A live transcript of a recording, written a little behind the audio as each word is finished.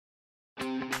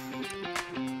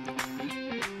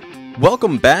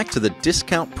Welcome back to the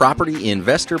Discount Property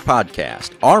Investor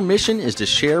Podcast. Our mission is to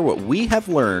share what we have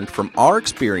learned from our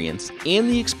experience and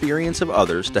the experience of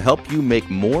others to help you make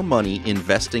more money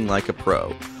investing like a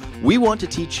pro. We want to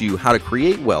teach you how to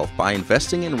create wealth by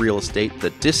investing in real estate the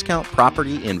Discount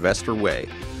Property Investor way.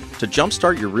 To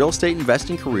jumpstart your real estate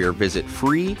investing career, visit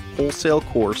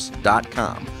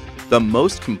freewholesalecourse.com, the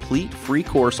most complete free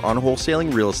course on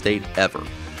wholesaling real estate ever.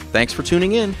 Thanks for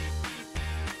tuning in.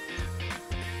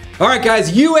 All right,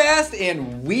 guys, you asked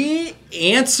and we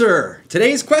answer.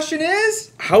 Today's question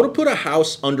is How to put a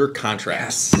house under contract.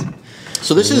 yes.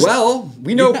 So this is Well,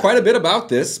 we know quite a bit about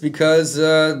this because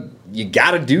you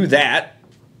got to do that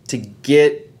to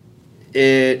get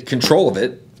control of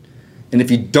it. And if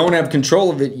you don't have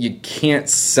control of it, you can't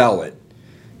sell it.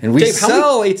 And we Dave,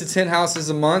 sell 8 to 10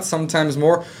 houses a month, sometimes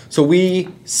more. So we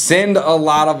send a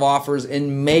lot of offers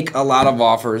and make a lot of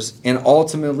offers and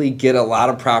ultimately get a lot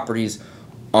of properties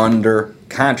under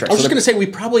contract. I was just going to say we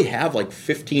probably have like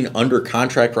 15 under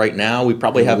contract right now. We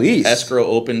probably have escrow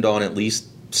opened on at least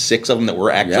 6 of them that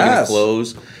we're actually going to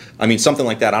close. I mean, something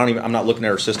like that. I'm not looking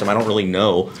at our system. I don't really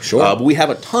know. Sure. But we have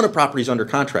a ton of properties under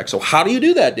contract. So how do you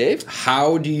do that, Dave?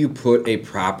 How do you put a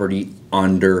property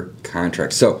under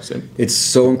contract? So it's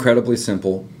so incredibly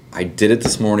simple. I did it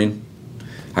this morning.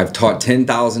 I've taught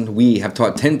 10,000. We have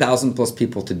taught 10,000 plus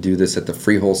people to do this at the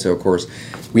free wholesale course.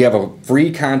 We have a free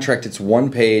contract. It's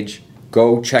one page.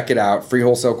 Go check it out,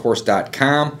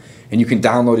 freewholesalecourse.com, and you can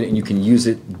download it and you can use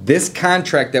it. This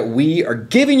contract that we are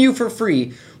giving you for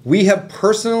free, we have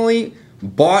personally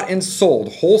bought and sold,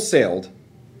 wholesaled,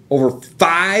 over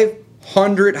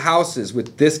 500 houses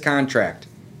with this contract.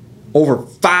 Over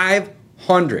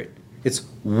 500. It's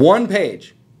one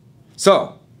page.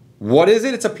 So, what is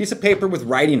it? It's a piece of paper with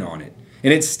writing on it.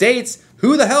 And it states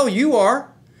who the hell you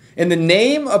are and the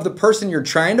name of the person you're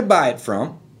trying to buy it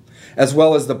from, as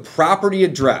well as the property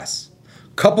address.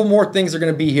 A couple more things are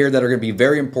going to be here that are going to be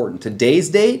very important. Today's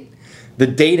date, the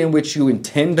date in which you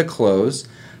intend to close,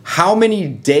 how many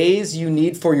days you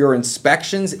need for your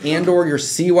inspections and or your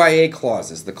CYA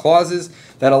clauses, the clauses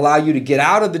that allow you to get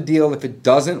out of the deal if it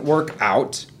doesn't work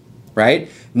out, right?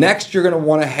 Next, you're going to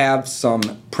want to have some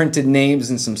printed names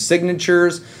and some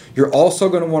signatures. You're also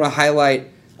going to want to highlight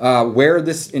where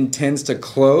this intends to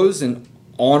close and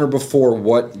on or before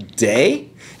what day.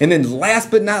 And then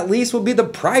last but not least will be the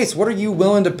price. What are you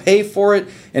willing to pay for it?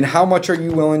 And how much are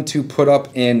you willing to put up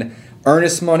in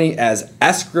earnest money as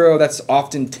escrow? That's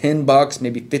often $10,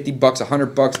 maybe $50,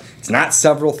 $100. It's not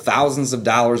several thousands of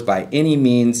dollars by any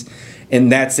means. And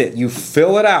that's it. You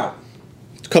fill it out.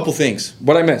 A couple things.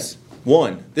 What'd I miss?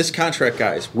 One, this contract,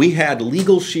 guys, we had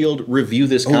Legal Shield review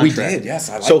this contract. We did,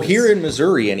 yes. I like so this. here in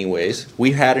Missouri, anyways,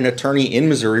 we had an attorney in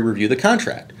Missouri review the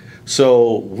contract.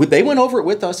 So they went over it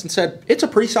with us and said, it's a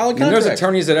pretty solid contract. And there's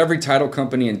attorneys at every title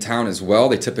company in town as well.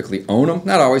 They typically own them.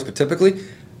 Not always, but typically.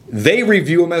 They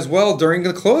review them as well during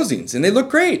the closings, and they look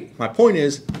great. My point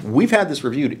is, we've had this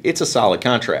reviewed. It's a solid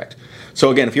contract. So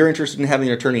again, if you're interested in having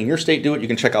an attorney in your state do it, you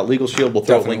can check out Legal Shield. We'll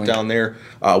throw a link down there.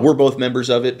 We're both members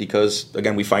of it because,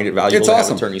 again, we find it valuable to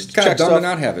have attorneys It's kind check of dumb stuff. to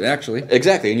not have it, actually.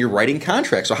 Exactly, and you're writing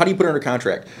contracts. So how do you put it under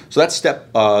contract? So that's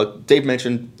step, Dave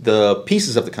mentioned the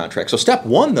pieces of the contract. So step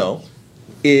one, though,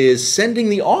 is sending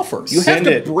the offer. You have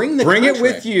to bring the contract. Bring it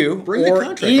with you Bring or the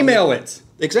contract email it.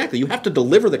 Exactly. You have to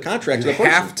deliver the contract to the person.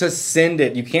 You have to send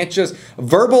it. You can't just...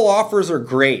 Verbal offers are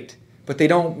great, but they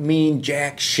don't mean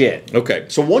jack shit. Okay.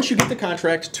 So once you get the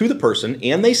contract to the person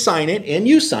and they sign it and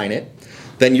you sign it,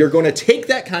 then you're going to take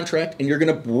that contract and you're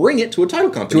going to bring it to a title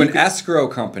company. To an escrow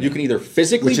company. You can either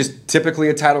physically... Which is typically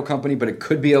a title company, but it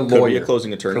could be a lawyer. Could be a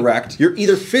closing attorney. Correct. You're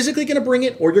either physically going to bring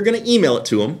it or you're going to email it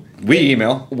to them. We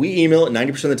email it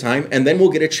 90% of the time, and then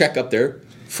we'll get a check up there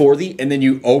for the... And then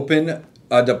you open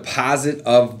a deposit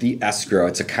of the escrow.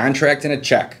 It's a contract and a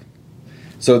check.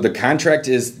 So the contract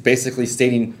is basically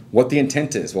stating what the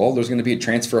intent is. Well, there's going to be a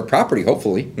transfer of property,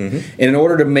 hopefully. Mm-hmm. And in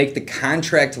order to make the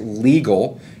contract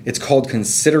legal, it's called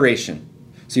consideration.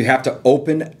 So you have to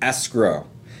open escrow.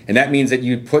 And that means that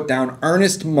you put down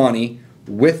earnest money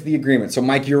with the agreement. So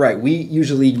Mike, you're right. We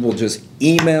usually will just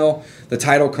email the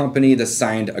title company the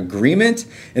signed agreement.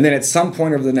 And then at some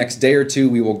point over the next day or two,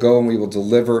 we will go and we will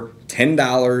deliver $10,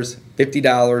 $50,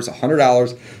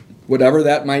 $100, whatever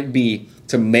that might be,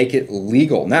 to make it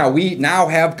legal. Now, we now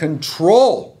have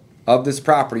control of this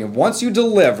property. And once you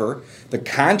deliver the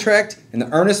contract and the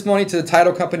earnest money to the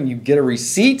title company, you get a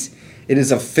receipt. It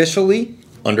is officially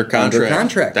under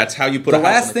contract. That's how you put the a house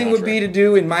last under thing contract. would be to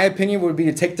do, in my opinion, would be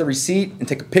to take the receipt and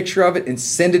take a picture of it and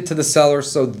send it to the seller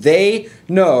so they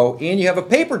know, and you have a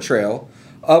paper trail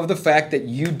of the fact that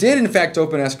you did in fact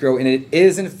open escrow and it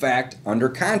is in fact under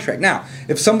contract. Now,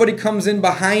 if somebody comes in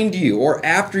behind you or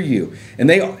after you and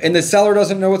the seller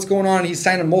doesn't know what's going on and he's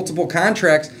signing multiple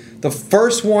contracts, the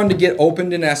first one to get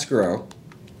opened in escrow,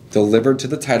 delivered to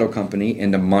the title company,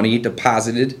 and the money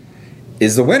deposited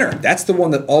is the winner. That's the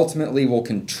one that ultimately will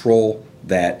control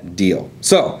that deal.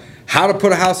 So, how to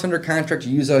put a house under contract?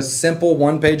 You use a simple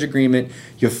one-page agreement.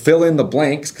 You fill in the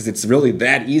blanks because it's really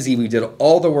that easy. We did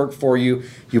all the work for you.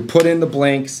 You put in the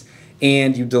blanks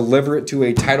and you deliver it to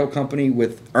a title company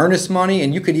with earnest money,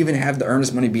 and you could even have the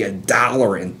earnest money be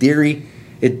 $1. In theory,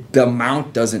 the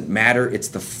amount doesn't matter. It's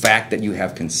the fact that you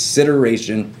have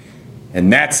consideration.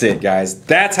 And that's it, guys.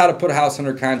 That's how to put a house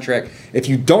under contract. If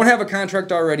you don't have a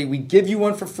contract already, we give you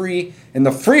one for free in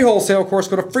the free wholesale course.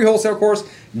 Go to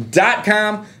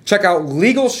freewholesalecourse.com. Check out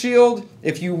Legal Shield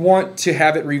if you want to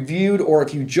have it reviewed, or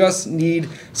if you just need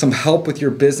some help with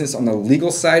your business on the legal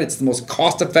side. It's the most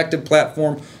cost-effective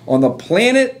platform on the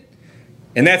planet.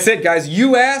 And that's it, guys.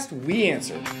 You asked, we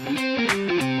answered.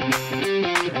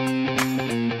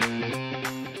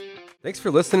 Thanks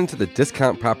for listening to the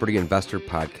Discount Property Investor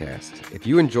Podcast. If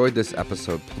you enjoyed this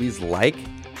episode, please like,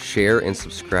 share, and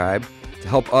subscribe to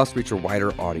help us reach a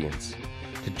wider audience.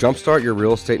 To jumpstart your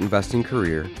real estate investing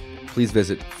career, please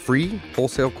visit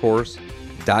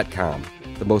freewholesalecourse.com,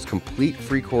 the most complete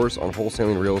free course on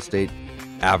wholesaling real estate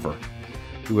ever.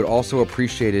 We would also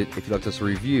appreciate it if you left us a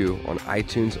review on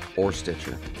iTunes or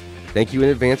Stitcher. Thank you in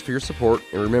advance for your support,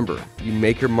 and remember, you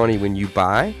make your money when you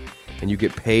buy, and you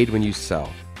get paid when you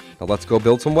sell. Now let's go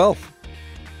build some wealth.